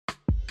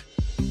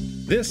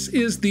This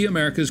is the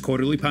America's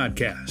Quarterly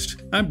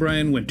Podcast. I'm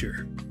Brian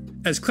Winter.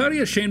 As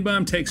Claudia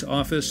Sheinbaum takes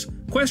office,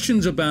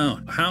 questions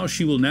about how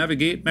she will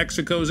navigate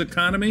Mexico's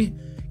economy,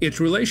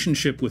 its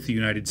relationship with the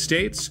United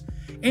States,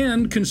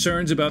 and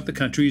concerns about the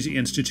country's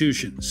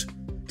institutions.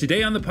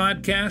 Today on the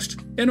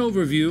podcast, an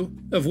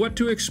overview of what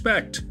to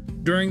expect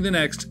during the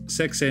next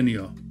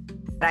sexenio.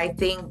 I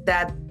think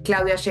that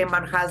Claudia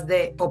Sheinbaum has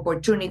the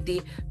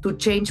opportunity to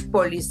change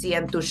policy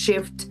and to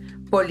shift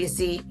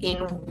policy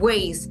in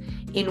ways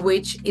in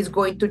which is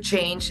going to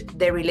change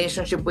the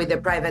relationship with the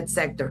private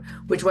sector,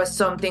 which was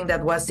something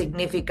that was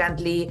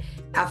significantly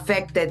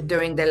affected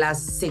during the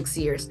last 6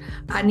 years.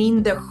 And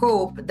in the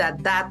hope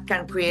that that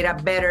can create a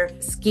better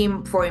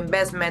scheme for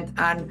investment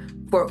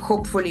and for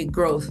hopefully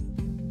growth.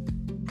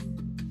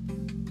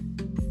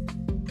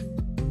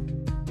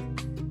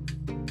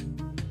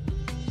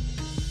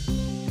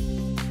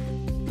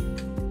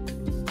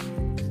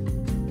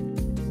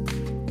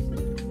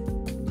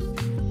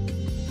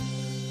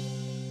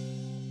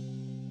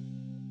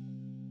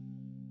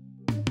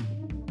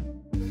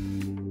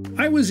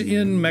 I was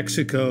in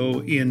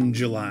Mexico in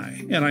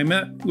July, and I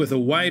met with a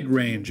wide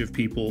range of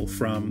people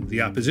from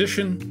the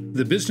opposition,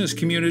 the business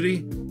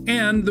community,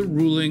 and the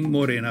ruling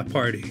Morena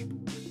party.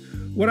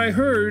 What I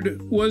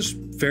heard was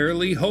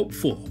fairly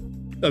hopeful,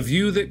 a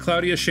view that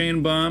Claudia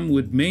Sheinbaum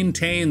would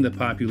maintain the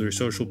popular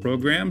social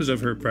programs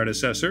of her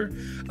predecessor,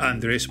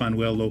 Andrés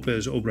Manuel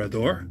López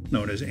Obrador,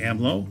 known as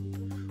AMLO,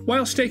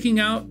 while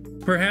staking out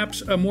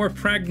perhaps a more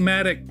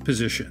pragmatic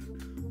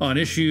position on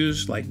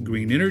issues like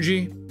green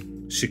energy,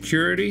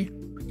 security,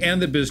 and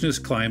the business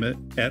climate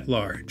at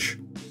large.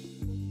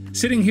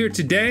 Sitting here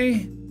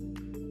today,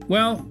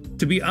 well,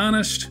 to be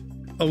honest,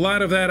 a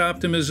lot of that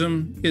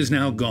optimism is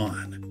now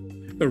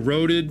gone,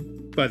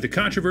 eroded by the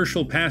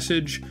controversial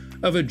passage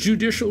of a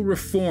judicial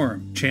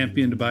reform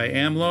championed by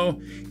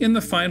AMLO in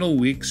the final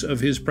weeks of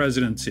his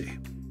presidency.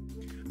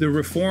 The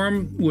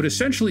reform would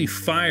essentially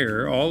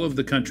fire all of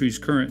the country's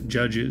current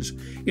judges,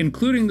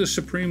 including the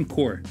Supreme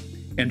Court,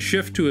 and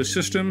shift to a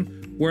system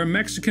where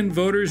Mexican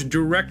voters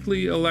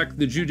directly elect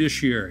the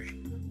judiciary,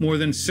 more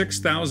than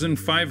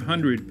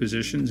 6,500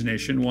 positions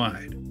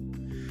nationwide.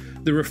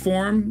 The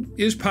reform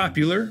is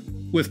popular,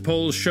 with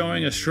polls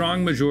showing a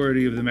strong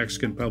majority of the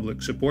Mexican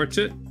public supports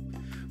it,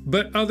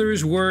 but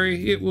others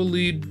worry it will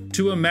lead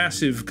to a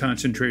massive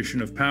concentration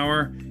of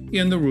power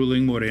in the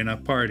ruling Morena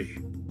party.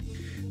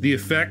 The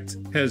effect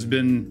has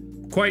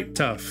been quite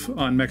tough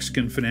on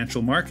Mexican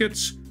financial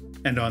markets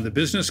and on the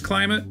business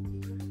climate.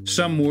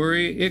 Some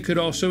worry it could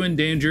also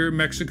endanger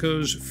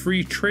Mexico's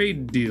free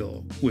trade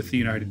deal with the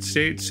United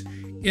States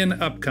in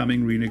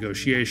upcoming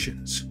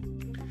renegotiations.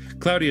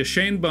 Claudia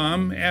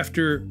Sheinbaum,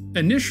 after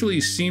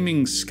initially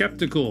seeming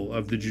skeptical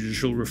of the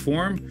judicial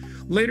reform,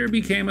 later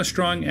became a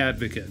strong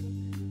advocate,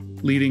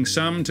 leading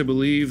some to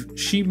believe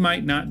she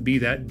might not be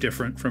that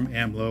different from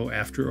AMLO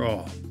after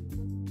all.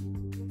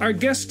 Our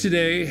guest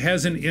today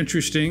has an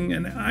interesting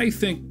and I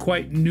think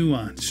quite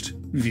nuanced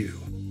view.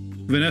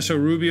 Vanessa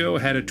Rubio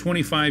had a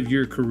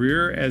 25-year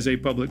career as a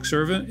public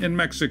servant in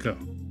Mexico.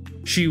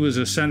 She was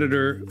a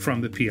senator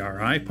from the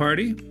PRI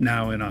party,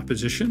 now in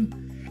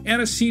opposition,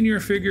 and a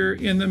senior figure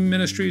in the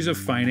ministries of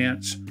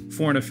finance,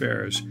 foreign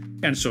affairs,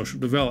 and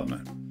social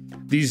development.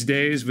 These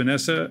days,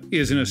 Vanessa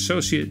is an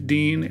associate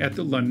dean at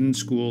the London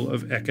School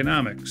of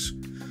Economics.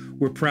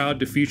 We're proud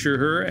to feature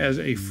her as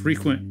a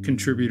frequent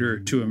contributor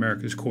to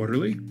America's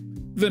Quarterly.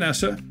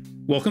 Vanessa,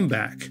 welcome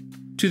back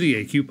to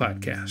the AQ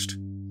Podcast.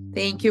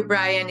 Thank you,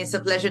 Brian. It's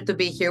a pleasure to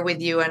be here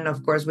with you and,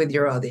 of course, with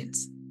your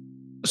audience.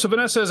 So,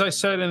 Vanessa, as I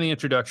said in the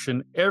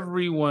introduction,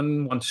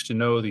 everyone wants to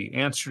know the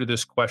answer to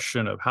this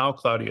question of how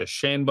Claudia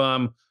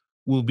Sheinbaum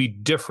will be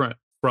different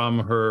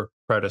from her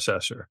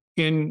predecessor.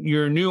 In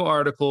your new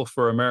article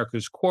for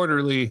America's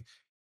Quarterly,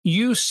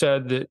 you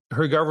said that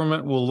her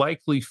government will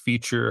likely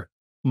feature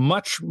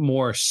much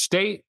more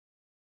state,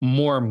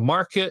 more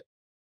market,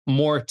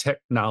 more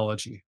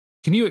technology.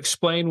 Can you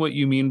explain what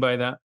you mean by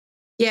that?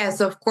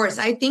 Yes, of course.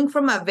 I think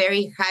from a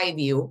very high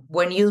view,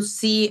 when you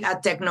see a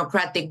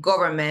technocratic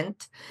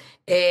government,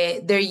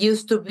 there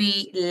used to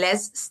be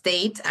less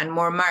state and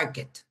more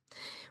market.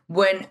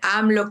 When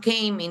AMLO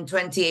came in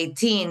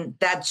 2018,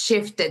 that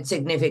shifted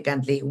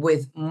significantly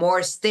with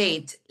more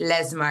state,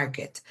 less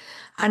market.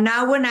 And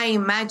now when I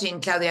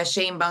imagine Claudia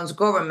Sheinbaum's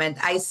government,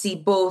 I see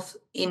both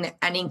in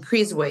an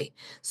increased way.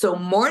 So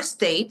more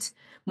state,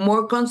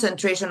 more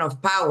concentration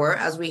of power,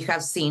 as we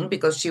have seen,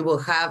 because she will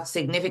have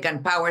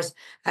significant powers,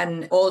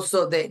 and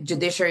also the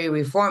judiciary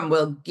reform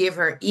will give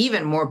her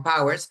even more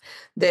powers.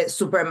 The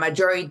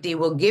supermajority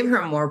will give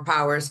her more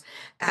powers.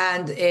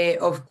 And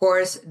of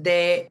course,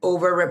 the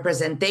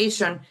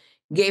overrepresentation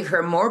gave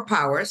her more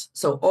powers.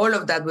 So all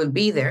of that will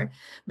be there.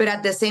 But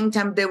at the same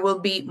time, there will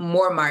be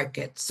more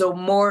market. So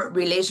more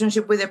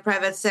relationship with the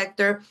private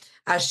sector,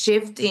 a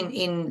shift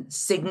in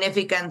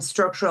significant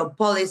structural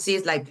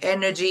policies like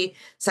energy,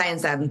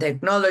 science and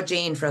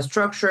technology,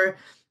 infrastructure,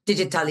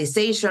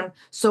 digitalization.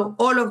 So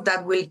all of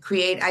that will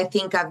create, I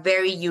think, a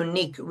very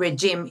unique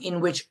regime in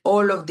which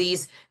all of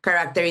these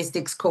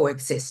characteristics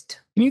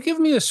coexist. Can you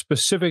give me a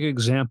specific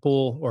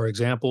example or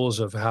examples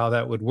of how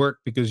that would work?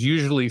 Because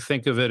usually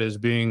think of it as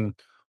being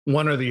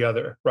one or the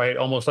other, right?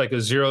 Almost like a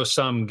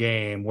zero-sum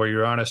game where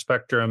you're on a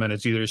spectrum and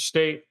it's either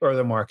state or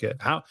the market.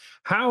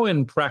 How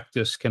in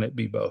practice can it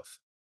be both?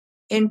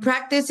 In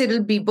practice,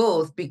 it'll be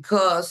both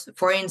because,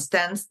 for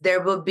instance,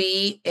 there will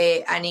be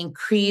an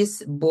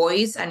increased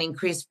voice, an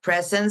increased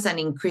presence, an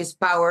increased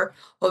power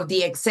of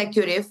the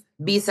executive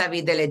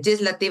vis-a-vis the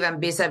legislative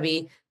and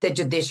vis-a-vis the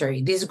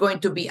judiciary. This is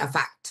going to be a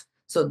fact.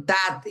 So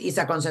that is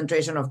a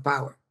concentration of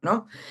power,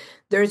 no?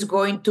 There's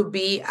going to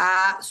be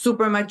a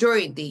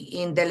supermajority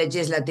in the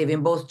legislative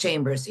in both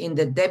chambers, in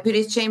the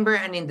deputies chamber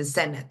and in the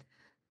Senate.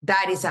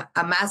 That is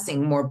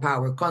amassing more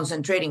power,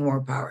 concentrating more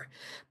power.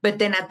 But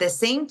then at the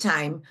same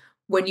time,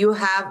 when you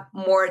have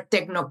more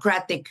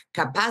technocratic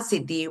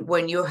capacity,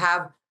 when you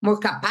have more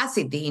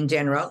capacity in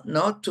general,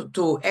 no,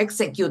 to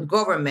execute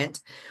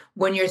government,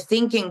 when you're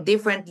thinking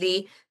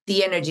differently,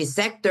 the energy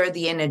sector,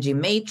 the energy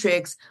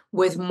matrix,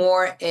 with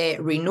more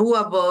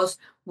renewables,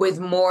 with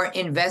more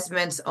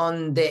investments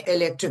on the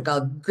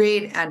electrical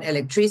grid and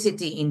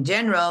electricity in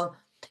general,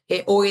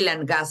 oil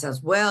and gas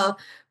as well.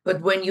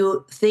 But when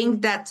you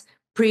think that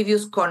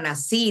previous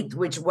CONACYT,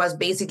 which was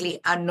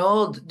basically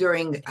annulled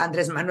during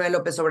Andrés Manuel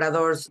López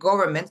Obrador's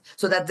government,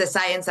 so that the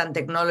Science and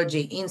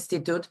Technology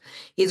Institute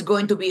is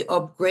going to be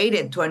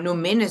upgraded to a new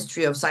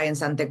Ministry of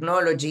Science and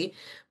Technology.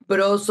 But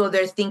also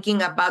they're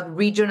thinking about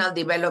regional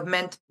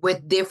development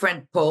with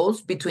different poles,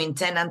 between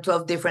 10 and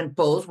 12 different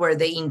poles, where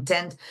they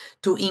intend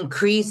to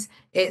increase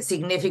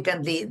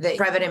significantly the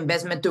private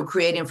investment to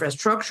create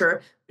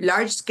infrastructure,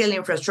 large-scale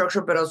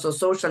infrastructure, but also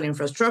social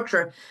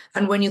infrastructure.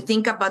 And when you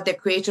think about the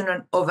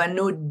creation of a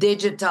new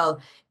digital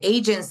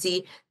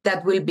agency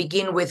that will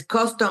begin with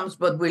customs,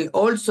 but will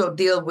also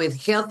deal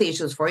with health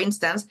issues, for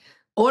instance,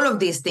 all of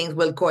these things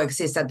will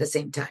coexist at the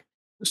same time.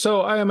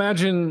 So I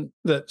imagine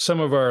that some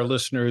of our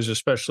listeners,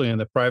 especially in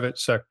the private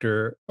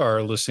sector,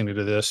 are listening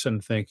to this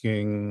and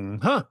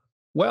thinking,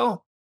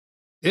 well,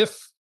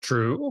 if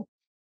true,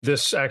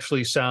 this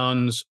actually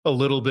sounds a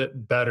little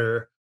bit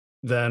better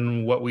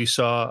than what we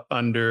saw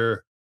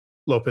under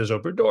Lopez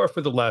Obrador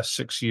for the last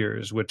 6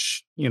 years,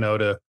 which,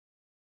 to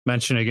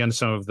mention again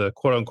some of the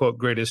quote unquote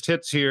greatest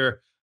hits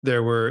here,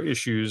 there were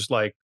issues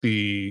like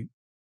the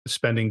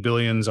spending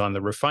billions on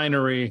the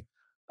refinery,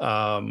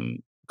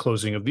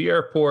 closing of the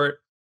airport,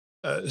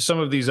 some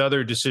of these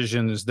other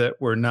decisions that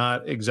were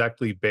not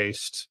exactly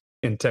based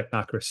in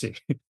technocracy,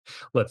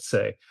 let's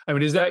say. I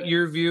mean, is that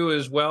your view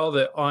as well,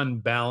 that on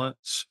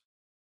balance,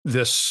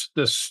 this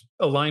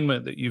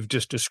alignment that you've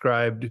just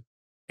described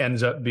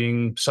ends up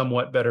being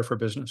somewhat better for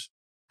business?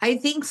 I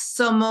think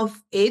some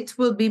of it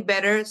will be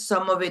better,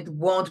 some of it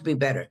won't be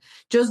better.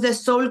 Just the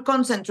sole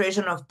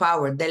concentration of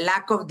power, the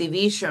lack of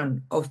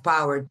division of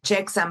power,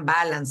 checks and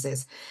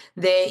balances,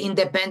 the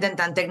independent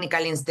and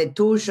technical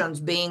institutions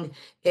being,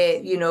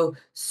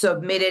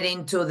 submitted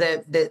into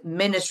the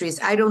ministries.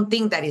 I don't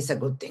think that is a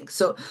good thing.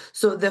 So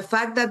the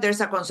fact that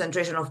there's a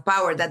concentration of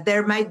power, that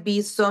there might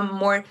be some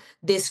more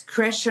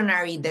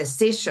discretionary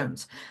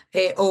decisions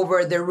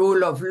over the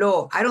rule of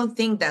law, I don't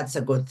think that's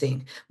a good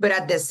thing. But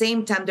at the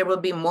same time, there will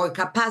be more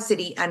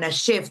capacity and a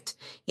shift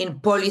in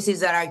policies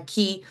that are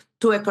key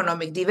to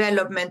economic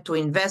development, to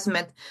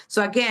investment.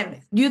 So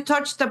again, you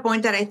touched a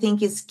point that I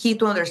think is key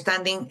to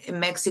understanding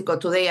Mexico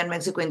today and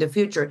Mexico in the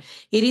future.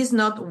 It is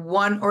not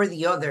one or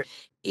the other.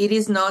 It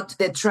is not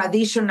the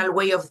traditional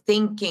way of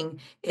thinking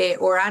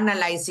or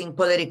analyzing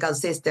political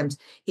systems.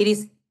 It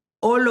is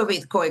all of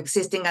it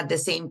coexisting at the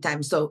same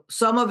time. So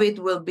some of it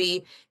will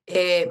be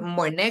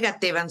more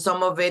negative and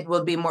some of it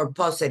will be more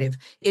positive.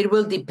 It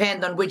will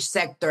depend on which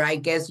sector, I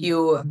guess,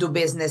 you do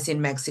business in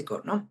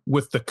Mexico, no?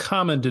 With the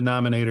common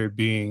denominator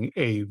being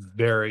a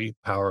very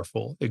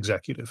powerful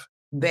executive.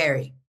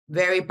 Very,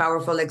 very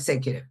powerful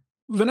executive.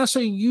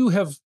 Vanessa, you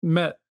have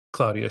met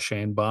Claudia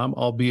Sheinbaum,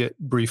 albeit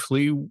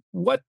briefly.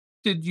 What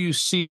did you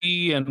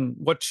see and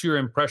what's your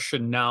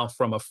impression now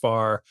from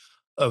afar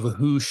of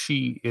who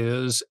she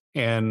is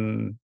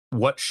and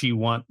what she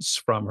wants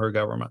from her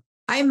government?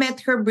 I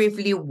met her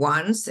briefly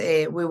once.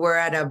 We were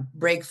at a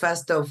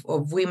breakfast of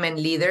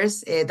women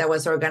leaders that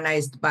was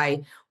organized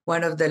by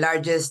one of the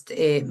largest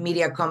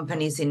media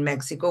companies in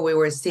Mexico. We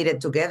were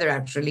seated together,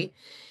 actually.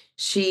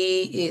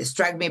 She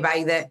struck me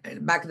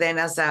back then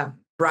as a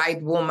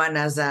bright woman,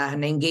 as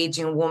an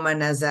engaging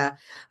woman, as a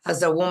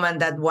woman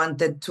that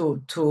wanted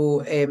to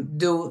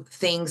do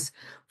things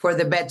for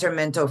the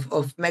betterment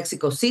of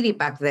Mexico City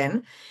back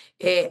then.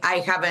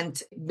 I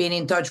haven't been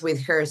in touch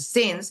with her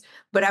since,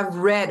 but I've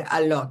read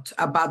a lot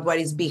about what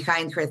is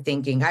behind her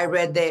thinking. I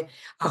read the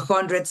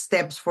 100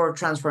 Steps for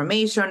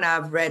Transformation.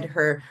 I've read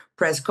her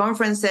press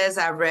conferences.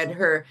 I've read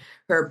her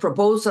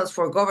proposals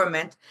for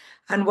government.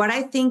 And what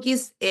I think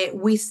is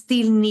we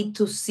still need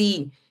to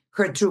see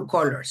her true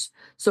colors.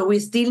 So we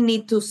still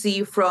need to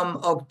see from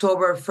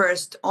October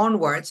 1st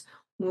onwards,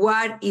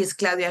 what is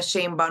Claudia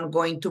Sheinbaum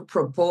going to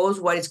propose?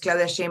 What is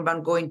Claudia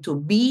Sheinbaum going to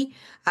be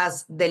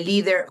as the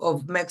leader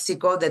of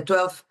Mexico, the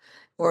 12th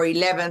or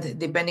 11th,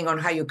 depending on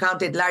how you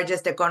count it,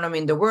 largest economy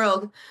in the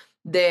world?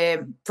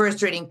 the first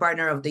trading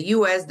partner of the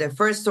US, the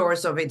first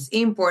source of its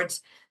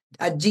imports,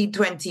 a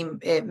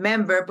G20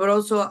 member, but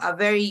also a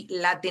very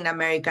Latin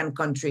American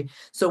country.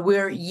 So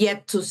we're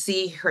yet to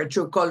see her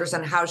true colors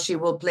and how she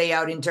will play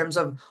out in terms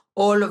of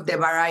all of the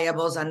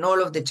variables and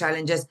all of the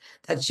challenges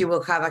that she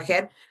will have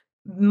ahead.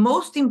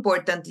 Most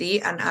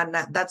importantly, and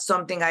that's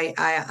something I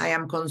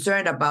am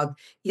concerned about,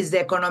 is the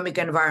economic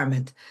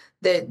environment,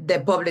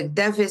 the public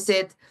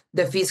deficit,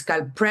 the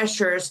fiscal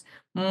pressures,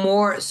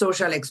 more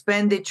social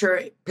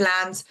expenditure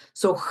plans.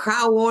 So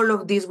how all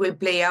of this will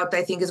play out,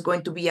 I think, is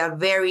going to be a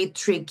very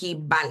tricky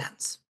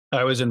balance.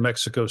 I was in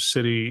Mexico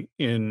City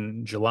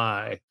in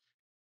July,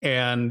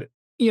 and,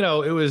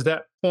 it was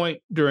that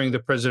point during the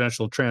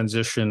presidential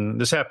transition.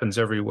 This happens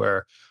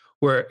everywhere,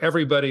 where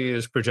everybody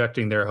is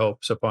projecting their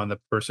hopes upon the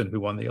person who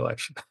won the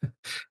election.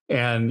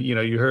 And,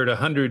 you heard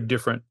 100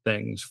 different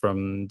things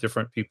from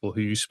different people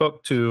who you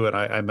spoke to. And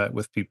I met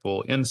with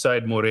people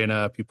inside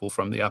Morena, people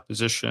from the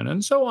opposition,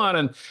 and so on.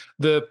 And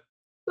the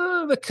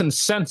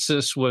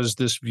consensus was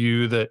this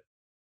view that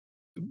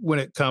when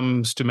it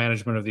comes to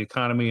management of the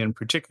economy in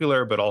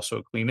particular, but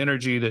also clean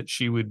energy, that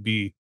she would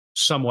be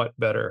somewhat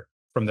better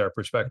from their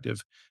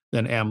perspective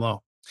than AMLO.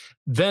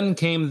 Then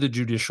came the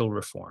judicial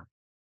reform.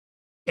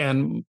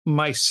 And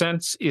my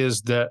sense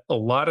is that a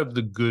lot of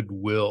the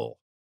goodwill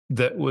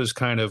that was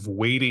kind of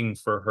waiting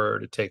for her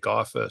to take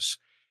office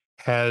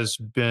has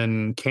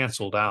been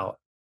canceled out,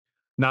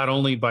 not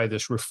only by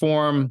this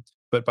reform,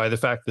 but by the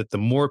fact that the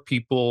more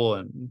people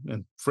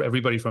and for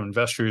everybody from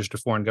investors to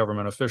foreign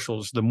government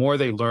officials, the more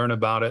they learn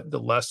about it, the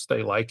less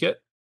they like it,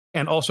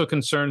 and also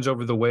concerns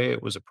over the way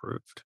it was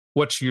approved.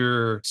 What's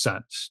your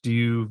sense? Do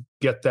you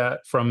get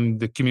that from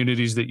the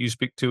communities that you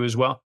speak to as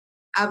well?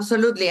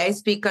 Absolutely. I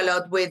speak a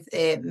lot with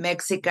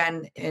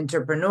Mexican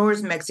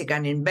entrepreneurs,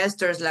 Mexican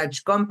investors,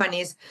 large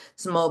companies,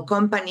 small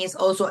companies,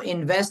 also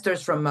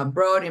investors from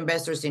abroad,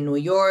 investors in New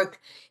York,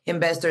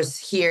 investors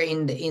here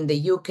in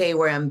the UK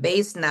where I'm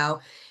based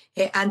now.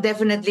 And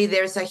definitely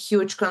there's a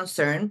huge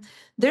concern.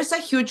 There's a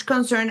huge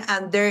concern,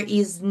 and there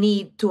is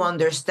need to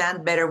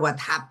understand better what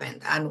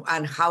happened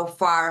and how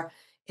far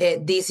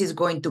this is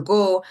going to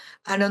go,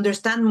 and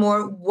understand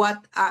more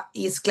what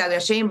is Claudia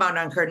Sheinbaum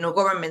and her new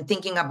government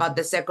thinking about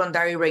the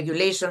secondary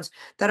regulations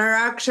that are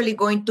actually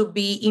going to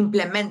be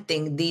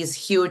implementing this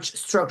huge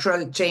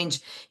structural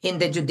change in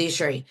the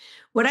judiciary.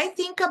 What I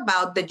think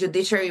about the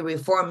judiciary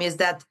reform is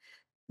that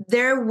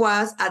there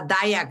was a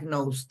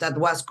diagnosis that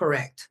was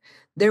correct.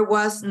 There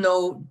was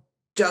no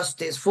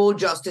justice, full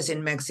justice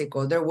in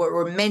Mexico. There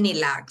were many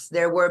lacks.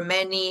 There were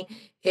many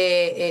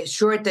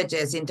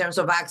shortages in terms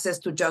of access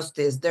to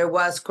justice. There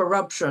was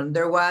corruption.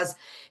 There was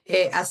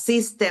a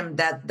system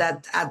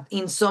that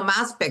in some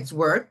aspects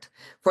worked.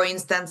 For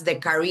instance, the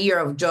career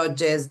of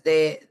judges,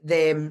 the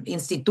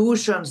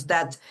institutions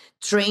that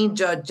train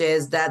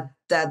judges, that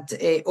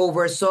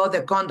oversaw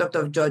the conduct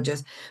of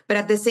judges. But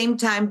at the same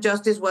time,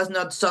 justice was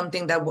not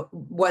something that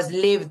was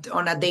lived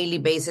on a daily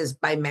basis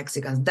by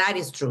Mexicans. That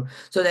is true.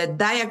 So the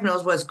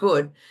diagnosis was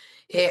good.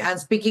 And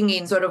speaking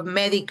in sort of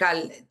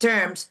medical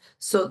terms,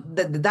 so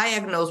the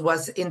diagnosis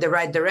was in the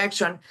right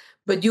direction,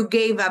 but you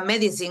gave a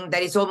medicine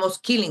that is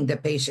almost killing the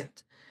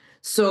patient.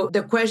 So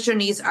the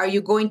question is, are you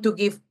going to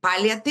give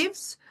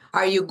palliatives?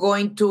 Are you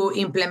going to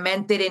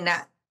implement it in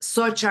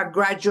such a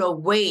gradual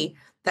way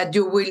that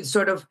you will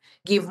sort of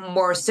give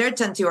more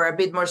certainty or a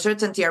bit more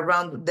certainty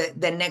around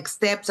the next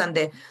steps, and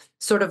the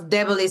sort of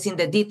devil is in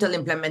the detail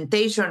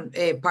implementation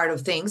part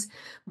of things.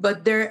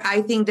 But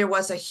I think there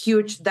was a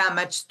huge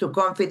damage to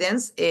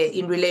confidence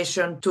in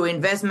relation to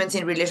investments,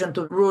 in relation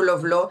to rule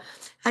of law,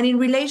 and in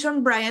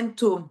relation, Brian,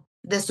 to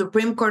the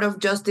Supreme Court of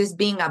Justice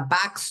being a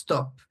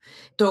backstop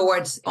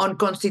towards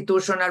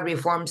unconstitutional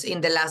reforms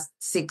in the last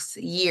 6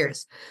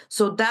 years.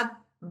 So that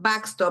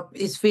backstop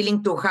is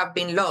feeling to have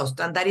been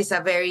lost. And that is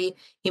a very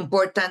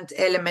important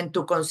element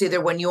to consider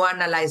when you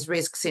analyze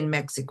risks in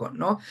Mexico.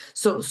 No,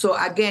 so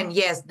again,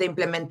 yes, the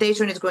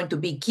implementation is going to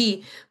be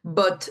key,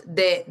 but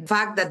the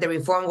fact that the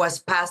reform was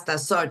passed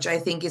as such, I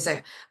think, is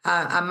a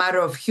matter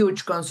of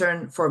huge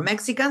concern for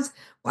Mexicans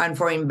and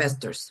for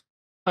investors.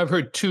 I've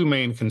heard two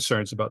main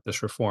concerns about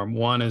this reform.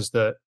 One is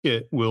that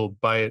it will,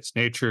 by its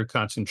nature,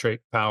 concentrate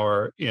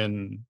power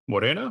in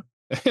Morena,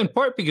 in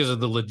part because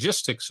of the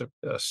logistics of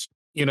this.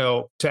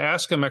 To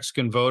ask a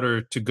Mexican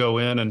voter to go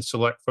in and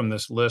select from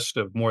this list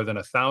of more than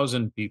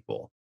 1,000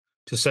 people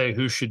to say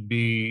who should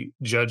be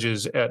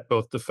judges at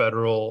both the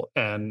federal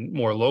and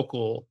more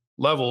local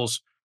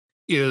levels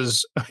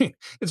is,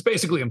 it's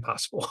basically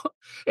impossible.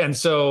 And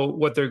so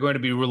what they're going to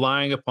be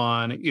relying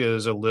upon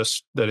is a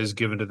list that is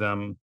given to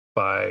them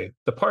by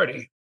the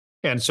party.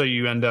 And so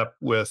you end up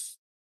with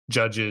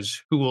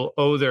judges who will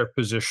owe their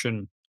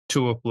position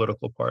to a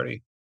political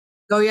party.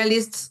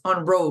 Loyalists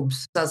on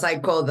robes, as I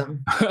call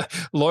them.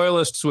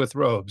 Loyalists with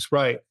robes,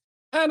 right.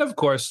 And of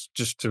course,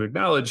 just to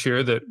acknowledge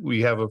here that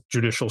we have a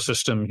judicial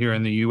system here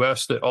in the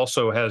US that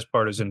also has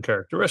partisan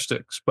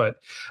characteristics. But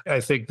I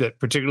think that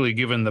particularly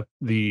given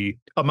the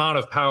amount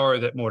of power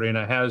that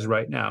Morena has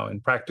right now in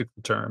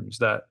practical terms,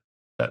 that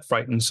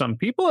frightens some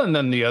people. And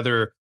then the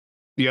other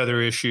The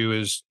other issue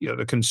is,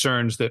 the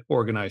concerns that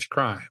organized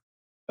crime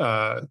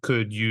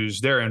could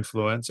use their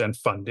influence and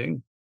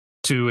funding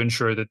to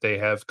ensure that they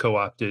have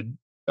co-opted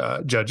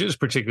judges,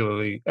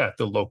 particularly at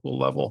the local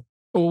level.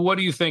 Well, what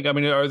do you think? I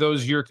mean, are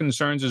those your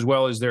concerns as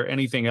well? Is there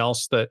anything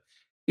else that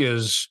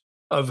is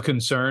of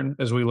concern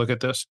as we look at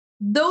this?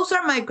 Those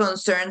are my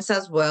concerns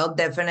as well,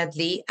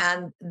 definitely.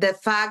 And the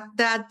fact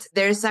that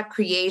there's a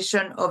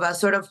creation of a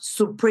sort of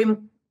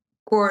Supreme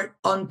Court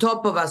on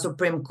top of a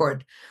Supreme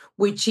Court,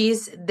 which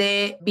is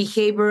the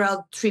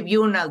behavioral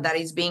tribunal that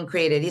is being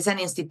created. It's an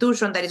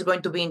institution that is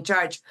going to be in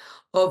charge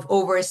of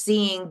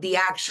overseeing the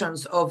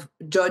actions of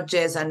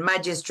judges and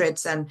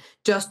magistrates and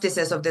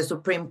justices of the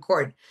Supreme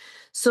Court.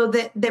 So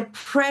the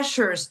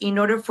pressures in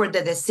order for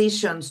the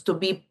decisions to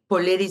be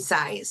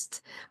politicized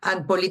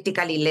and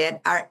politically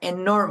led are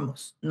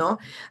enormous, no?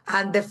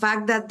 And the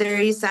fact that there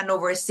is an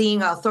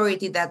overseeing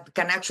authority that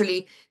can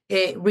actually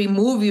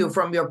remove you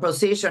from your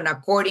position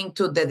according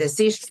to the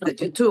decision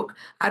that you took,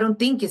 I don't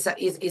think is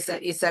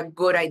a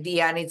good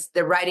idea, and it's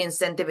the right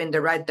incentive in the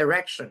right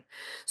direction.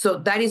 So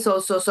that is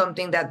also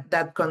something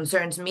that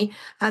concerns me.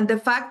 And the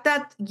fact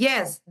that,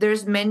 yes,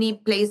 there's many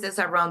places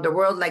around the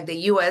world, like the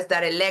US,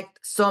 that elect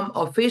some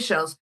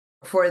officials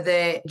for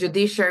the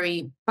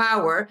judiciary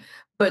power,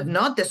 but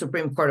not the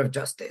Supreme Court of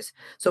Justice.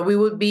 So we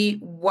would be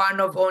one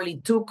of only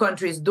 2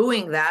 countries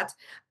doing that,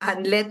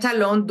 and let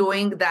alone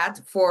doing that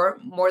for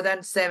more than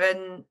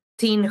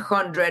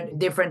 1,700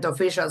 different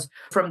officials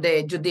from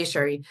the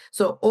judiciary.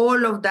 So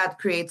all of that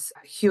creates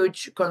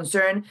huge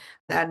concern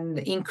and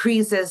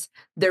increases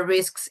the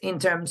risks in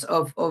terms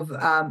of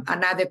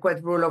an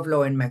adequate rule of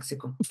law in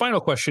Mexico. Final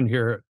question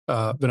here,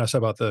 Vanessa,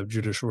 about the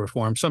judicial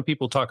reform. Some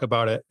people talk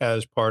about it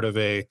as part of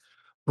a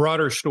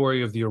broader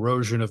story of the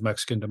erosion of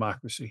Mexican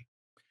democracy.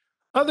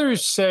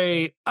 Others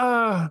say,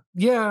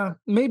 yeah,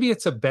 maybe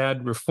it's a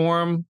bad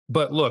reform,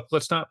 but look,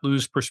 let's not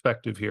lose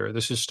perspective here.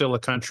 This is still a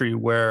country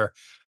where,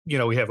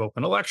 we have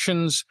open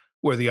elections,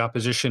 where the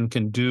opposition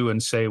can do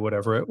and say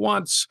whatever it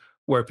wants,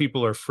 where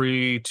people are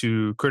free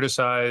to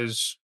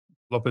criticize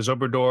López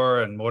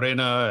Obrador and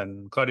Morena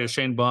and Claudia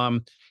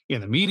Sheinbaum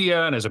in the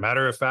media. And as a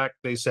matter of fact,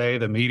 they say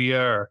the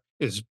media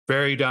is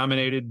very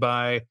dominated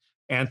by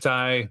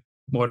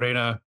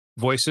anti-Morena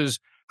voices.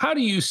 How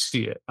do you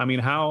see it? I mean,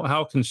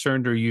 how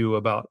concerned are you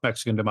about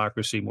Mexican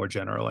democracy more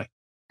generally?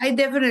 I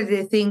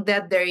definitely think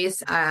that there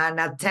is an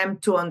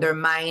attempt to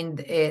undermine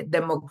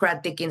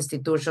democratic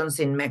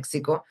institutions in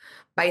Mexico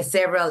by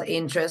several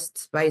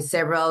interests, by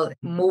several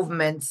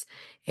movements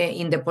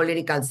in the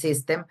political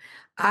system.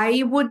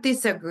 I would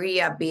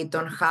disagree a bit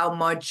on how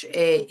much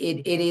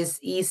it is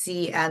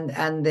easy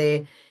and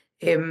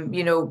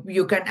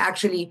you can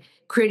actually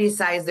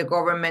criticize the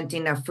government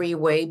in a free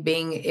way,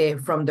 being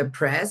from the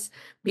press,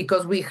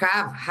 because we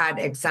have had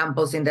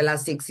examples in the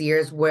last 6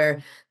 years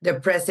where the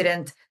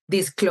president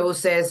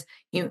discloses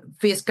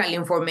fiscal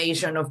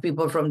information of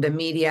people from the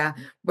media,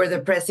 where the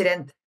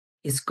president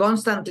is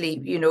constantly,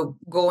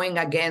 going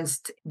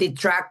against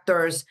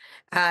detractors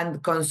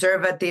and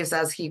conservatives,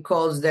 as he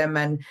calls them.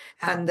 And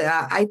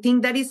I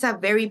think that is a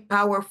very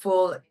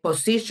powerful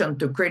position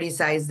to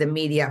criticize the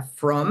media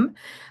from.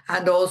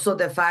 And also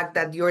the fact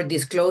that you're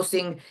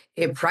disclosing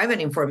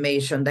private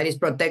information that is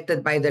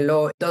protected by the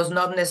law does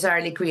not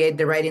necessarily create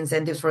the right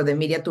incentives for the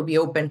media to be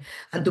open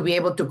and to be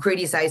able to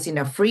criticize in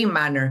a free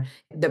manner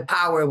the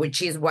power,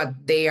 which is what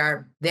they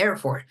are there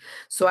for.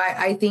 So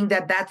I think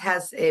that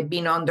has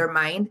been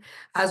undermined,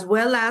 as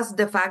well as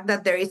the fact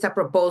that there is a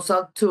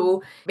proposal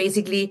to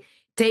basically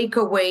take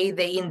away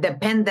the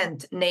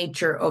independent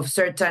nature of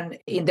certain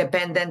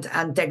independent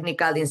and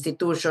technical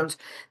institutions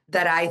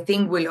that I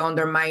think will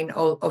undermine,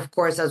 of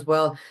course, as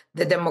well,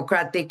 the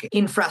democratic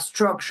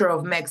infrastructure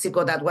of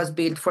Mexico that was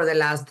built for the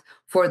last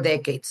 4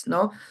 decades,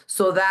 no?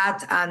 So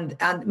that and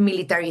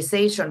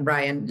militarization,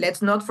 Brian.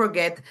 Let's not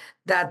forget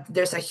that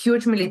there's a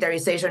huge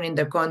militarization in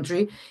the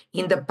country.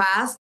 In the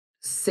past,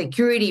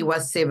 security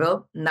was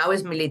civil, now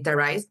is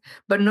militarized.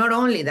 But not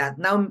only that,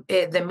 now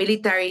the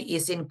military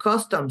is in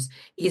customs,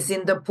 is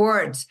in the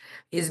ports,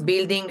 is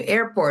building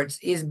airports,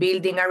 is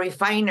building a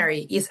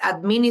refinery, is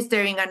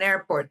administering an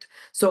airport.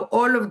 So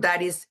all of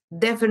that is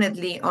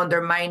definitely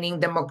undermining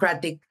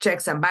democratic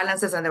checks and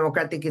balances and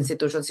democratic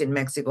institutions in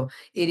Mexico.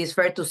 It is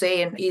fair to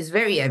say, and is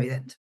very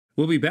evident.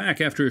 We'll be back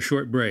after a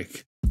short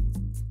break.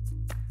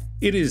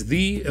 It is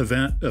the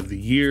event of the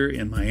year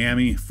in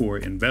Miami for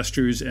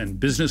investors and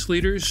business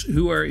leaders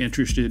who are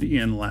interested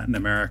in Latin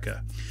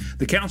America.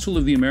 The Council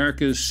of the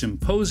Americas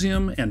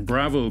Symposium and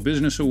Bravo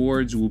Business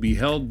Awards will be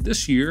held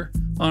this year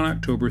on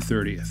October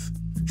 30th.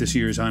 This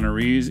year's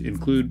honorees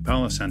include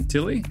Paula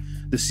Santilli,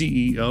 the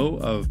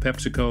CEO of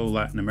PepsiCo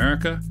Latin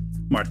America,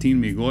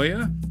 Martin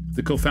Migoya,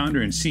 the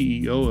co-founder and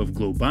CEO of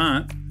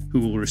Globant, who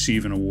will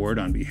receive an award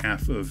on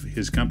behalf of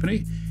his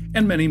company,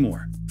 and many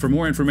more. For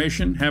more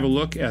information, have a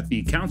look at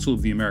the Council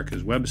of the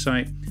Americas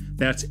website.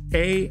 That's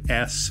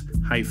as-coa.org.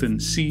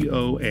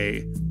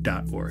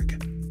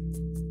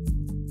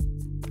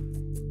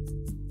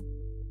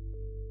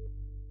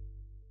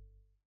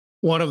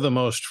 One of the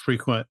most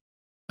frequent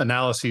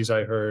analyses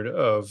I heard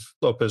of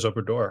López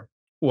Obrador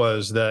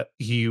was that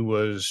he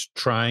was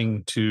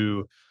trying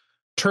to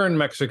turn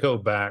Mexico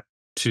back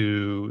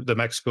to the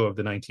Mexico of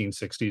the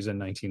 1960s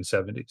and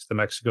 1970s, the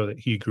Mexico that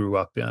he grew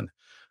up in,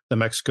 the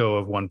Mexico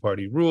of one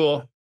party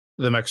rule,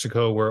 the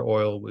Mexico where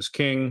oil was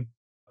king,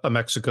 a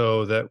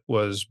Mexico that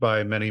was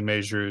by many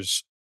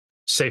measures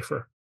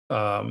safer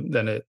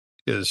than it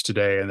is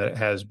today and that it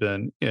has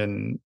been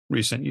in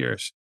recent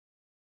years.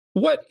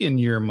 What, in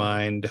your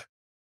mind,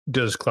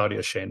 does Claudia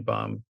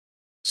Sheinbaum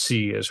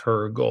see as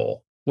her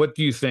goal? What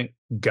do you think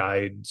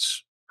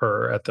guides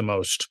her at the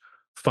most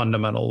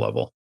fundamental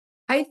level?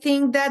 I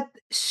think that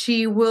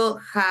she will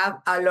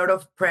have a lot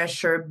of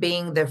pressure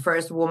being the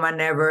first woman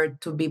ever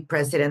to be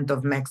president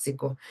of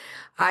Mexico.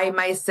 I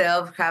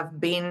myself have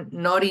been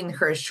not in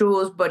her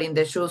shoes, but in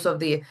the shoes of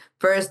the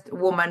first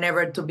woman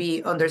ever to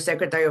be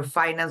Undersecretary of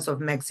Finance of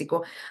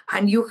Mexico.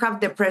 And you have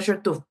the pressure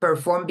to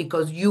perform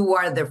because you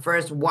are the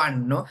first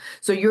one, no?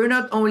 So you're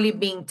not only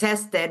being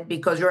tested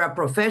because you're a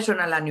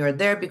professional and you're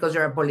there, because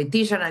you're a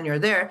politician and you're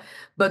there,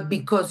 but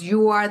because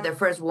you are the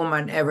first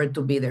woman ever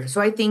to be there.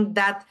 So I think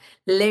that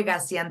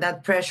legacy and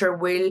that pressure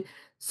will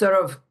sort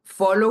of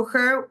follow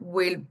her,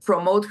 will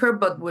promote her,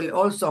 but will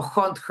also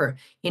haunt her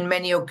in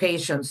many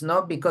occasions,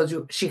 no? Because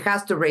she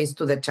has to raise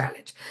to the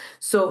challenge.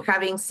 So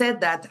having said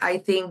that, I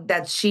think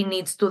that she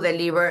needs to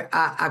deliver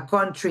a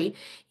country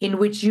in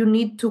which you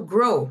need to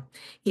grow.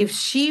 If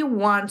she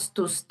wants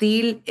to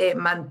still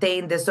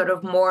maintain the sort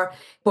of more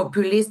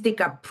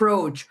populistic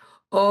approach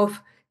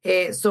of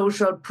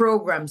social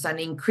programs and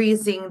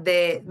increasing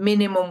the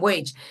minimum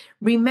wage.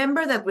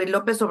 Remember that with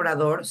López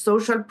Obrador,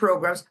 social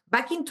programs,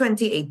 back in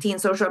 2018,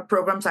 social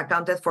programs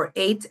accounted for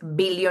 8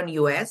 billion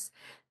US.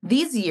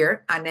 This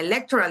year, an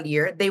electoral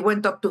year, they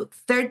went up to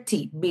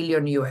 30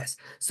 billion US.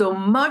 So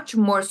much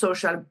more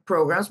social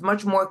programs,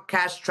 much more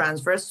cash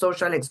transfers,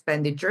 social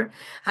expenditure,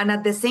 and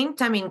at the same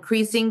time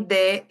increasing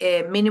the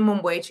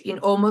minimum wage in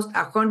almost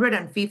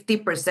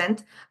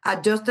 150%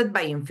 adjusted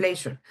by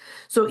inflation.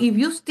 So if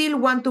you still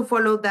want to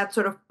follow that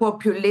sort of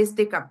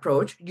populistic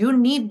approach, you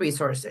need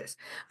resources.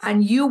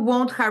 And you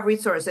won't have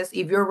resources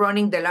if you're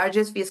running the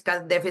largest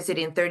fiscal deficit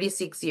in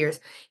 36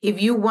 years,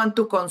 if you want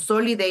to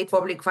consolidate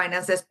public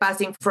finances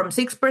passing from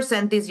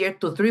 6% this year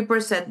to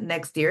 3%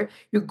 next year,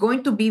 you're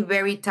going to be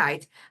very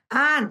tight.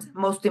 And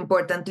most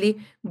importantly,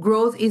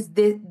 growth is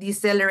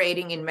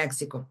decelerating in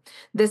Mexico.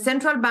 The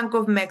Central Bank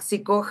of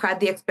Mexico had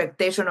the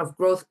expectation of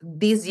growth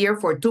this year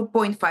for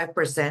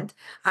 2.5%,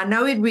 and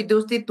now it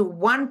reduced it to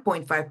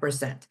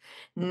 1.5%.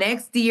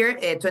 Next year,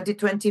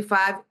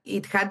 2025,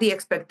 it had the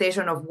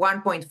expectation of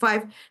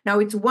 1.5. Now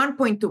it's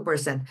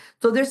 1.2%.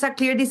 So there's a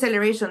clear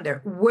deceleration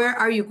there. Where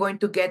are you going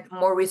to get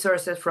more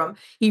resources from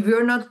if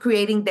you're not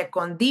creating the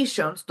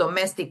conditions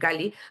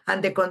domestically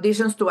and the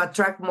conditions to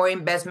attract more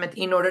investment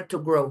in order to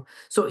grow?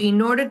 So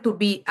in order to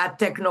be a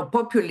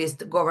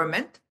techno-populist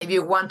government, if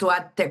you want to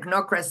add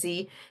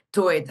technocracy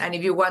to it, and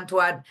if you want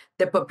to add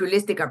the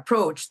populistic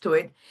approach to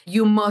it,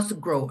 you must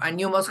grow and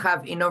you must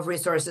have enough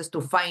resources to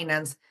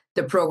finance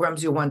the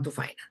programs you want to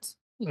finance.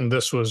 And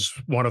this was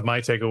one of my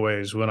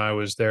takeaways when I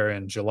was there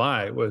in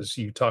July, was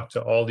you talked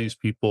to all these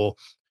people,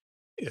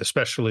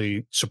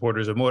 especially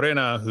supporters of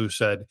Morena, who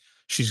said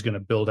she's going to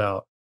build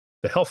out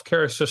the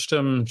healthcare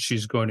system,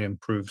 she's going to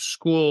improve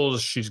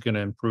schools, she's going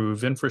to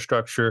improve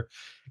infrastructure.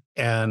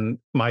 And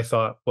my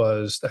thought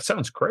was, that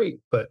sounds great,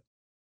 but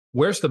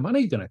where's the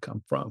money going to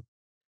come from?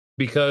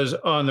 Because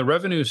on the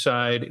revenue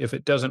side, if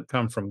it doesn't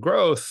come from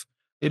growth,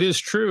 it is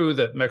true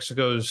that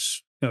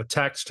Mexico's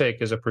tax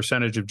take as a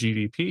percentage of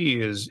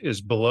GDP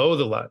is below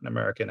the Latin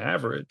American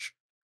average.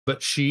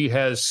 But she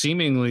has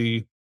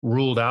seemingly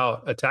ruled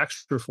out a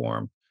tax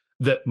reform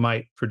that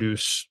might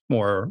produce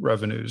more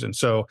revenues. And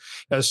so,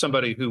 as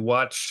somebody who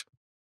watched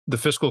the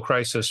fiscal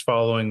crisis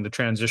following the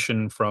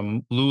transition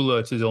from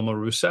Lula to Dilma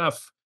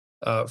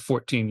Rousseff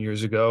 14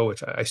 years ago,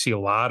 which I see a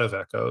lot of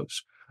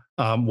echoes,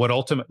 what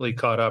ultimately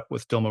caught up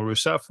with Dilma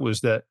Rousseff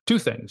was that two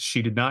things.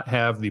 She did not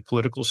have the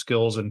political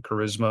skills and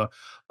charisma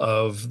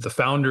of the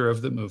founder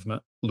of the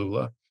movement,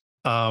 Lula,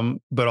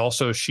 but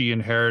also she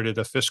inherited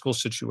a fiscal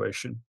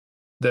situation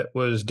that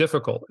was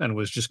difficult and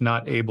was just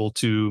not able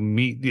to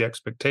meet the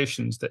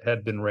expectations that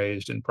had been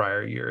raised in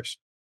prior years.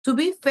 To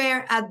be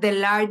fair, at the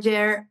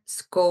larger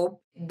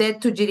scope,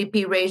 debt to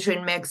GDP ratio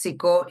in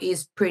Mexico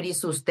is pretty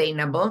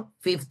sustainable,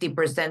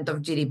 50%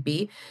 of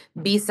GDP,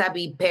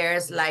 vis-a-vis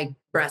pairs like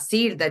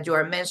Brazil that you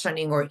are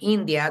mentioning or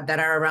India that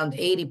are around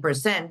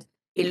 80%.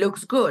 It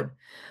looks good.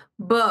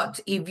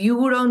 But if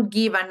you don't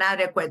give an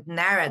adequate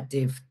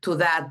narrative to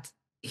that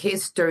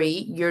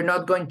history, you're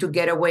not going to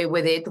get away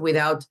with it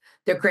without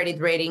the credit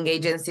rating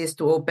agencies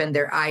to open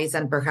their eyes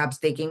and perhaps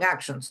taking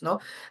actions, no?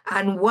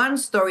 And one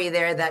story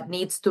there that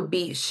needs to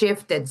be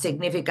shifted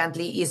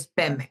significantly is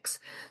Pemex.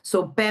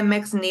 So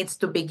Pemex needs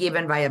to be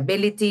given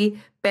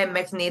viability.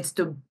 Pemex needs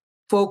to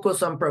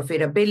focus on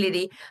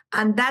profitability,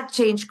 and that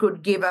change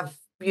could give a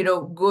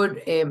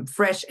good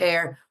fresh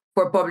air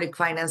for public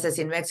finances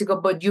in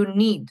Mexico. But you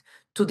need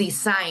to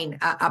design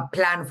a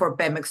plan for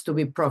Pemex to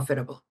be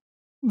profitable.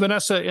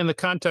 Vanessa, in the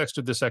context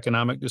of this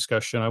economic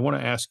discussion, I want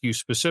to ask you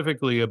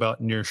specifically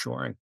about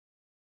nearshoring.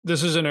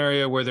 This is an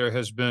area where there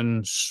has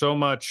been so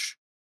much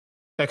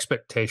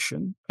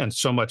expectation and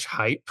so much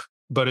hype.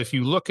 But if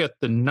you look at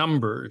the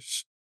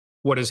numbers,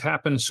 what has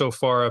happened so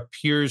far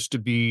appears to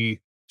be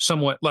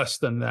somewhat less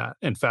than that.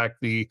 In fact,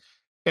 the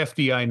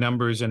FDI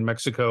numbers in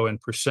Mexico in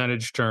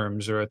percentage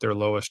terms are at their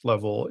lowest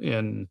level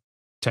in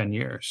 10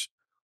 years.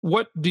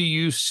 What do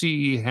you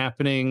see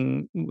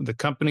happening? The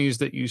companies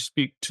that you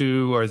speak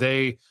to, are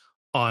they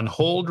on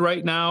hold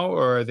right now,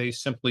 or are they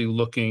simply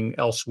looking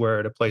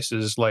elsewhere to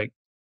places like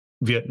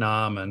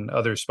Vietnam and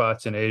other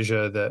spots in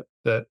Asia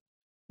that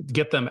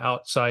get them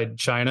outside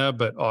China,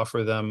 but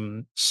offer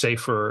them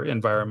safer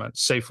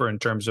environments, safer in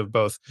terms of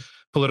both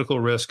political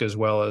risk as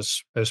well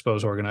as, I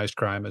suppose, organized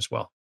crime as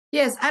well?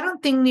 Yes, I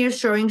don't think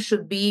nearshoring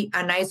should be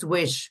a nice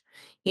wish.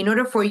 In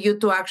order for you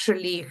to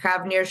actually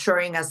have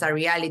nearshoring as a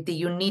reality,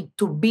 you need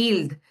to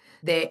build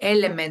the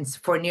elements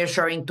for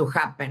nearshoring to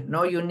happen.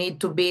 No, you need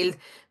to build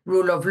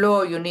rule of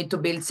law, you need to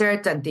build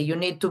certainty, you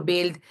need to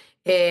build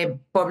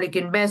public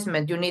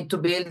investment, you need to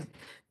build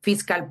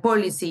fiscal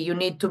policy, you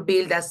need to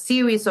build a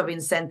series of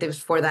incentives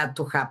for that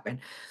to happen.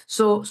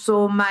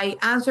 So my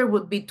answer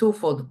would be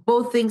twofold.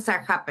 Both things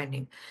are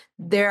happening.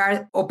 There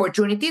are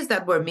opportunities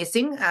that we're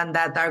missing and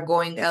that are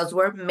going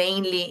elsewhere,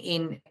 mainly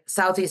in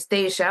Southeast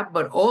Asia,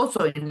 but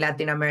also in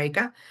Latin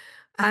America.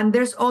 And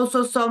there's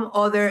also some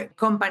other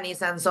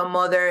companies and some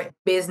other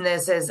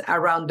businesses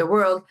around the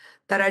world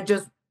that are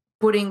just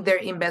putting their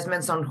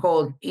investments on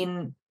hold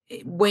in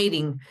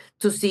waiting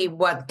to see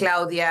what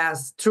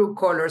Claudia's true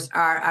colors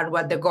are and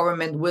what the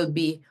government will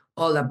be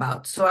all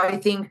about. So I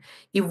think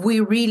if we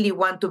really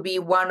want to be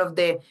one of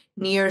the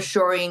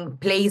nearshoring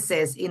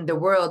places in the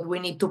world, we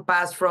need to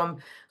pass from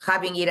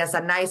having it as a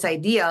nice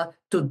idea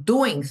to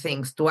doing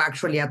things to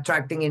actually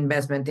attracting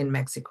investment in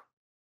Mexico.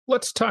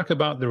 Let's talk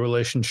about the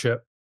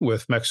relationship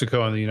with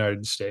Mexico and the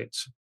United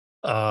States.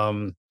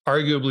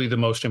 Arguably the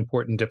most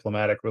important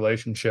diplomatic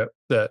relationship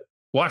that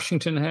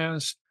Washington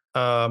has,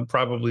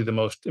 probably the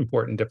most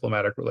important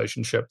diplomatic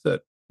relationship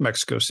that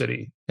Mexico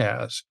City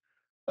has.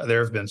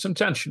 There have been some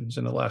tensions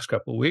in the last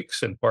couple of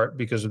weeks, in part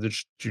because of the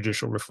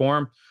judicial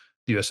reform.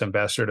 The U.S.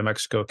 ambassador to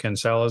Mexico, Ken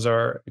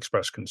Salazar,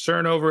 expressed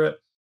concern over it.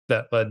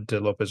 That led to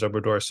Lopez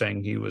Obrador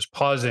saying he was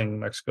pausing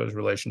Mexico's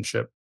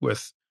relationship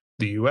with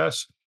the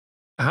U.S.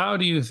 How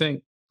do you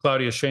think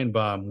Claudia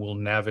Sheinbaum will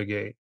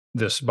navigate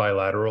this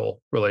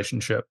bilateral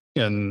relationship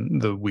in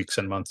the weeks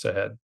and months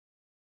ahead?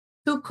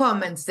 Two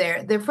comments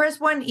there. The first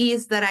one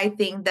is that I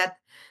think that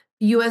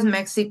US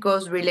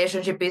Mexico's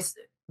relationship is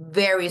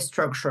very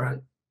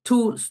structural,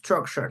 too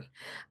structural.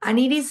 And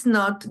it is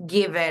not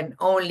given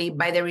only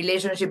by the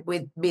relationship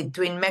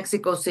between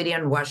Mexico City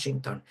and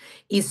Washington.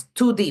 It's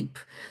too deep.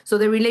 So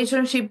the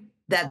relationship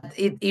that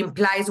it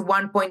implies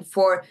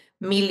 $1.4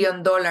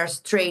 million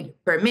trade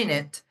per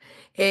minute.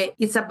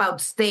 It's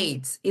about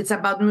states, it's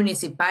about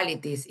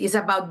municipalities, it's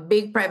about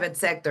big private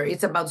sector,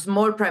 it's about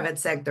small private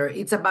sector,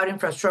 it's about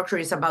infrastructure,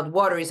 it's about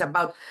water, it's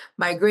about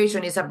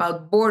migration, it's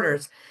about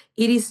borders.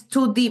 It is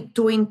too deep,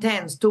 too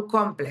intense, too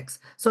complex.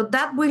 So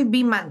that will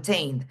be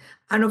maintained.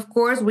 And of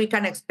course, we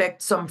can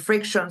expect some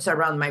frictions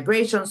around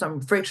migration, some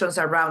frictions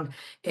around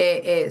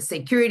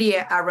security,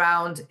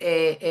 around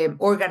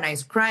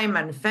organized crime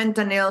and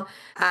fentanyl,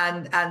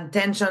 and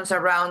tensions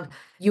around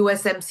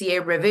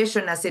USMCA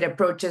revision as it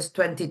approaches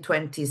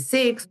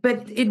 2026.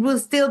 But it will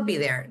still be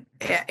there.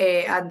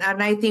 And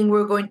I think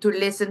we're going to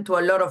listen to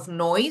a lot of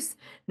noise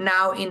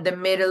now in the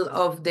middle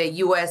of the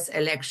US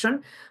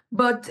election.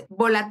 But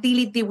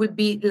volatility will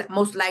be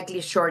most likely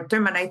short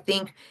term. And I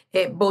think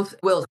both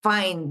will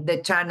find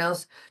the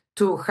channels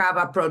to have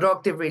a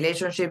productive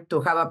relationship,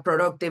 to have a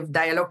productive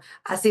dialogue,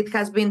 as it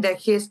has been the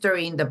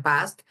history in the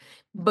past.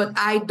 But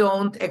I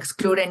don't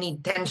exclude any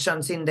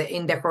tensions in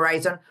the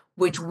horizon,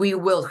 which we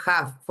will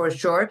have for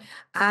sure.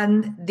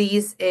 And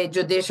this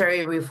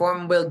judiciary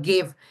reform will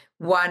give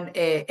one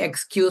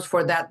excuse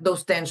for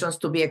those tensions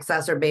to be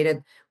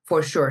exacerbated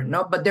for sure.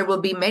 No, but there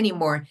will be many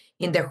more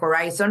in the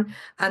horizon.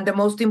 And the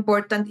most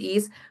important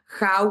is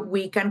how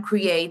we can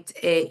create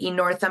in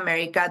North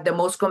America the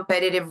most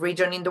competitive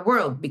region in the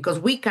world, because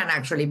we can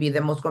actually be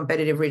the most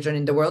competitive region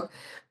in the world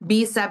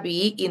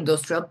vis-a-vis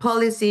industrial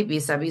policy,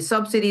 vis-a-vis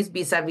subsidies,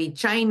 vis-a-vis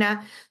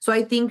China. So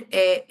I think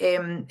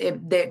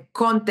the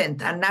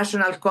content and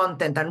national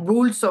content and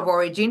rules of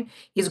origin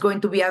is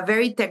going to be a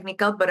very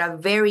technical but a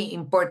very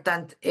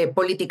important,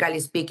 politically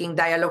speaking,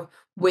 dialogue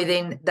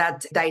within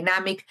that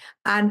dynamic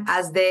and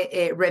as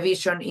the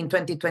revision in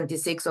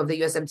 2026 of the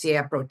USMCA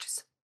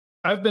approaches.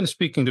 I've been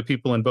speaking to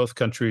people in both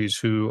countries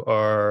who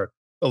are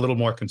a little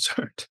more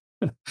concerned,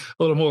 a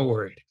little more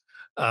worried,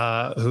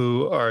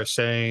 who are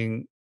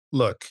saying,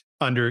 look,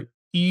 under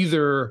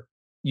either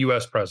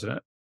US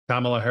president,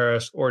 Kamala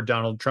Harris or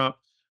Donald Trump,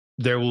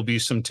 there will be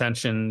some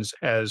tensions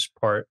as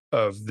part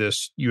of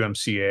this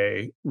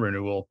UMCA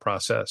renewal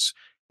process,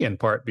 in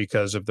part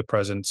because of the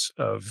presence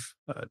of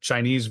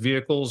Chinese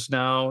vehicles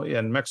now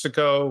in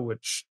Mexico,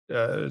 which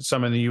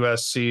some in the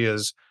US see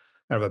as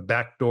kind of a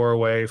backdoor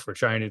way for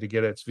China to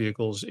get its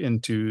vehicles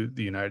into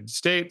the United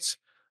States,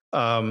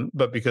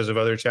 but because of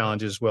other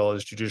challenges as well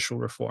as judicial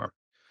reform.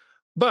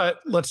 But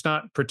let's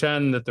not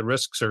pretend that the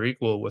risks are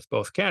equal with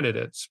both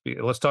candidates.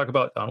 Let's talk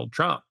about Donald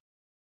Trump.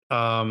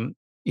 Um,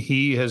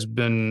 he has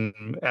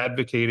been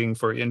advocating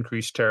for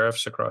increased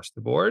tariffs across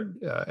the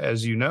board,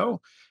 as you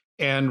know,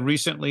 and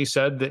recently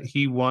said that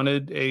he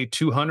wanted a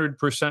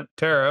 200%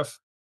 tariff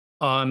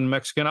on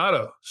Mexican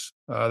autos.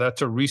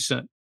 That's a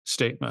recent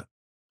statement.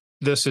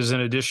 This is in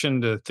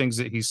addition to things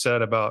that he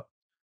said about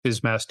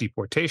his mass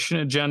deportation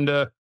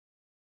agenda.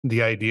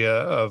 The idea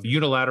of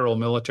unilateral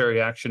military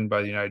action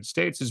by the United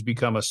States has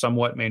become a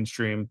somewhat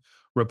mainstream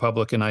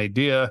Republican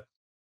idea.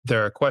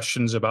 There are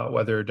questions about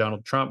whether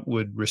Donald Trump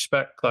would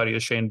respect Claudia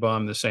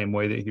Sheinbaum the same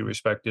way that he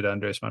respected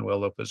Andres Manuel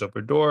Lopez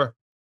Obrador.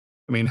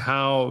 I mean,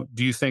 how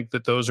do you think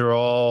that those are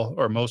all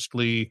or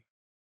mostly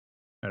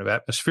kind of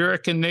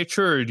atmospheric in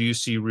nature, or do you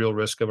see real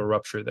risk of a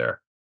rupture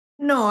there?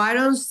 No, I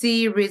don't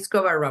see risk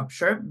of a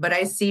rupture, but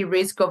I see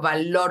risk of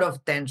a lot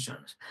of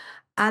tensions.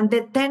 And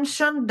the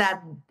tension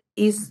that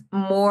is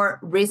more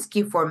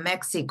risky for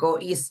Mexico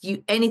is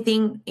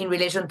anything in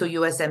relation to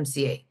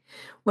USMCA.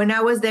 When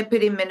I was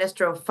Deputy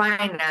Minister of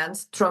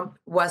Finance, Trump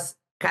was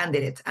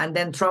candidate and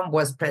then Trump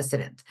was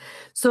president.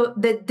 So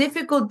the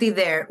difficulty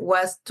there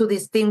was to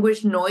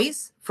distinguish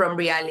noise from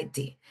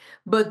reality.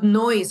 But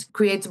noise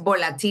creates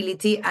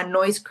volatility and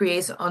noise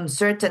creates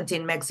uncertainty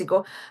in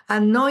Mexico.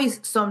 And noise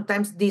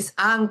sometimes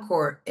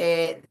disanchor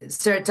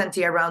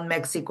certainty around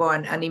Mexico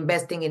and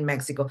investing in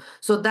Mexico.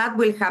 So that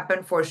will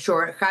happen for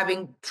sure,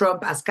 having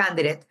Trump as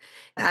candidate.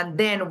 And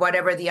then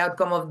whatever the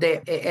outcome of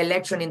the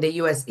election in the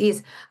US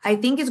is, I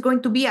think it's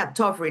going to be a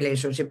tough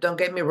relationship. Don't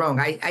get me wrong.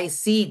 I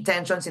see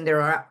tensions in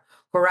the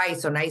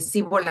horizon. I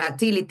see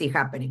volatility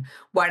happening.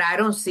 What I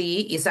don't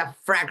see is a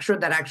fracture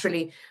that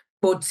actually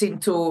puts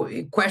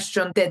into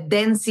question the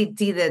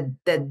density,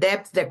 the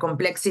depth, the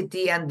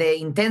complexity, and the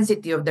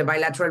intensity of the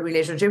bilateral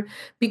relationship.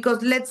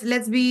 Because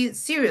let's be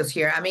serious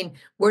here. I mean,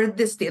 we're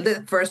still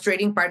the first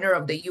trading partner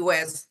of the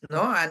U.S.,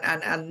 no,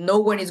 and no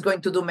one is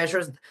going to do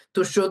measures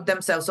to shoot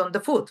themselves on the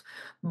foot.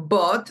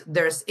 But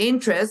there's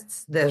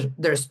interests,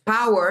 there's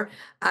power,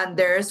 and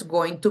there's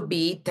going to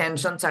be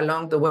tensions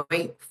along the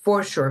way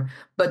for sure.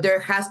 But there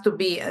has to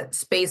be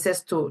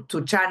spaces to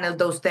channel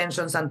those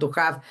tensions and to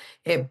have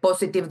a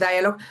positive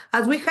dialogue,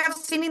 as we have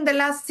seen in the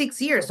last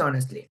 6 years,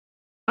 honestly.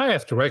 I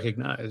have to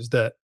recognize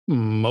that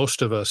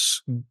most of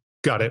us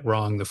got it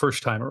wrong the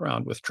first time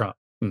around with Trump.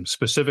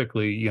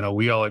 Specifically,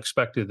 we all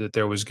expected that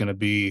there was going to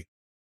be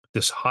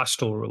this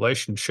hostile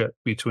relationship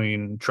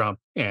between Trump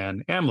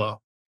and AMLO.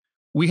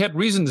 We had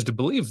reasons to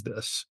believe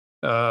this.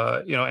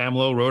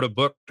 AMLO wrote a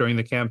book during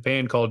the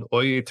campaign called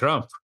Oye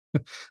Trump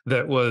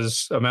that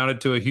was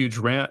amounted to a huge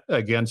rant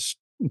against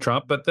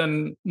Trump. But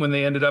then when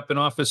they ended up in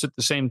office at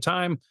the same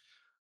time,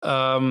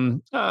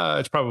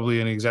 it's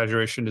probably an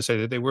exaggeration to say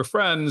that they were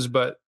friends,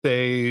 but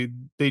they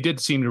did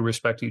seem to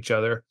respect each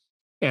other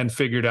and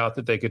figured out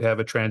that they could have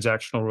a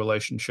transactional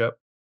relationship,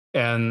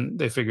 and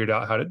they figured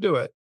out how to do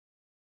it.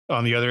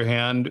 On the other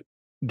hand,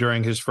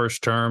 during his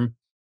first term,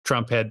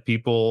 Trump had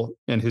people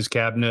in his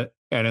cabinet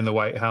and in the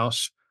White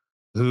House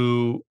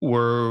who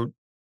were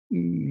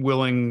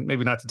willing,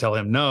 maybe not to tell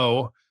him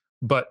no,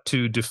 but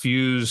to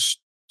diffuse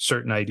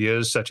certain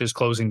ideas, such as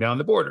closing down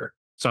the border,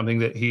 something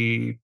that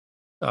he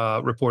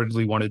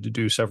reportedly wanted to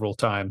do several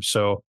times.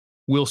 So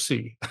we'll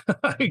see,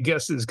 I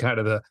guess is kind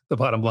of the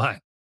bottom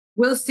line.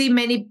 We'll see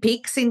many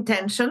peaks in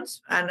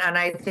tensions, and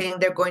I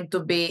think they're going to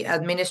be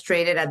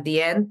administrated at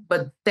the end,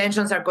 but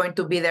tensions are going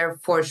to be there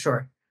for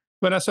sure.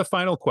 Vanessa,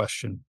 final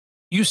question.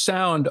 You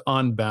sound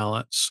on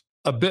balance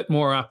a bit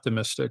more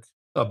optimistic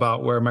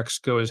about where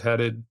Mexico is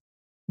headed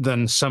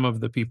than some of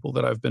the people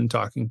that I've been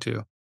talking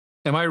to.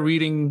 Am I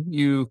reading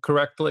you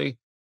correctly?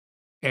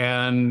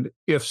 And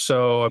if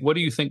so, what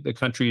do you think the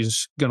country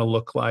is going to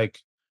look like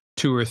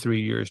 2 or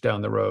 3 years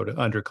down the road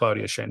under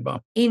Claudia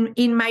Sheinbaum?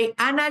 In my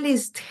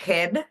analyst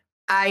head,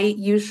 I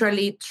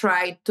usually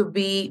try to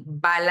be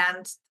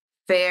balanced,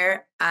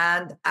 fair,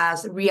 and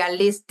as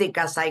realistic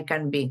as I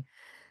can be.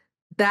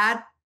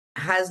 That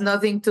has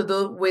nothing to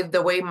do with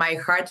the way my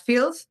heart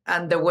feels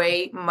and the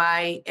way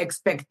my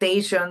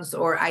expectations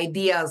or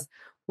ideas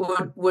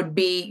would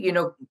be,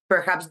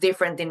 perhaps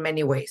different in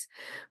many ways.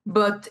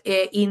 But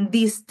in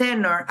this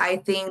tenor, I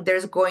think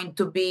there's going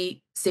to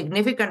be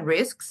significant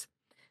risks.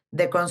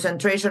 The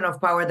concentration of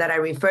power that I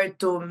referred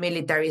to,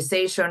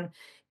 militarization,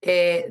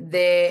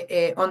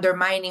 the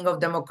undermining of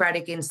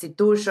democratic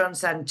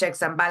institutions and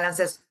checks and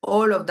balances,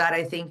 all of that,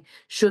 I think,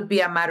 should be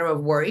a matter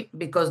of worry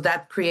because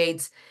that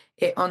creates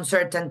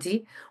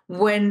uncertainty.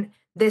 When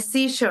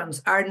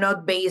decisions are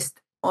not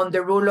based on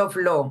the rule of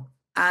law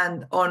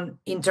and on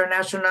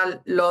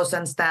international laws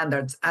and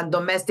standards and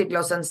domestic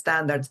laws and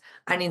standards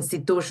and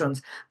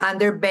institutions,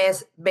 and they're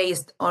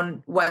based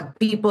on what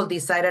people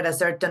decide at a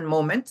certain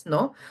moment,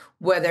 no?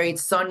 Whether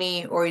it's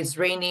sunny or it's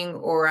raining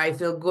or I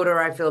feel good or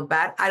I feel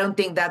bad, I don't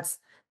think that's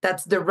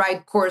the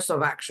right course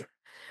of action.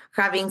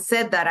 Having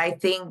said that, I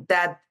think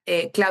that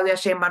Claudia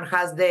Sheinbaum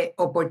has the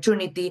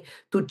opportunity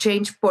to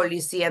change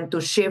policy and to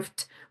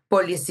shift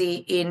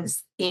policy in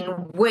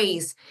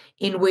ways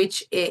in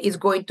which is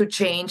going to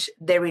change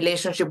the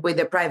relationship with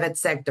the private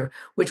sector,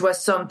 which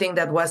was something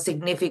that was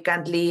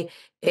significantly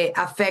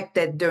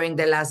affected during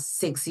the last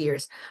 6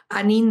 years.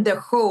 And in the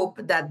hope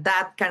that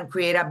that can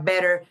create a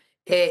better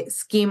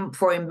scheme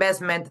for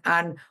investment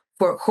and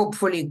for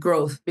hopefully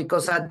growth,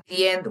 because at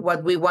the end,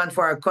 what we want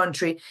for our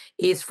country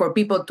is for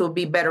people to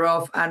be better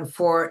off and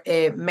for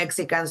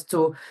Mexicans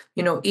to,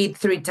 eat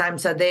 3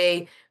 times a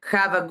day,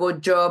 have a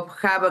good job,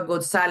 have a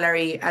good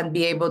salary, and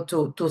be able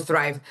to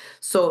thrive.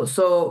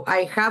 So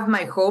I have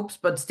my hopes,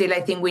 but still I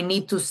think we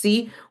need to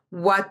see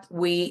what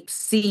we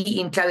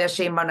see in Claudia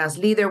Sheinbaum as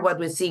leader, what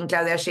we see in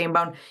Claudia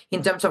Sheinbaum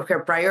in terms of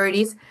her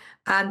priorities,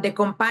 and the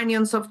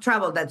companions of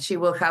travel that she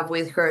will have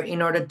with her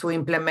in order to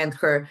implement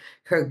her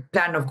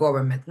plan of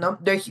government. No,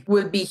 there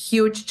will be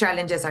huge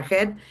challenges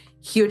ahead,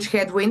 huge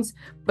headwinds,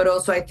 but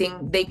also I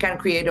think they can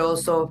create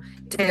also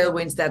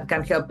tailwinds that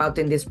can help out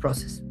in this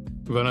process.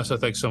 Vanessa,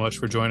 thanks so much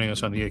for joining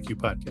us on the AQ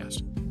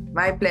podcast.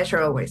 My pleasure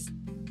always.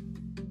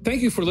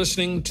 Thank you for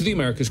listening to the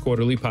America's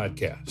Quarterly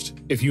podcast.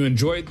 If you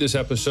enjoyed this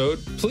episode,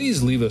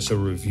 please leave us a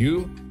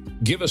review,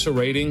 give us a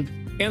rating,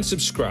 and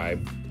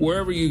subscribe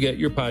wherever you get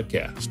your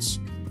podcasts.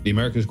 The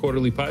America's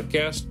Quarterly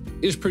podcast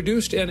is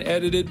produced and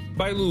edited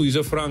by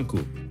Luisa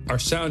Franco. Our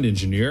sound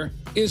engineer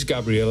is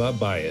Gabriela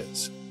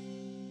Baez.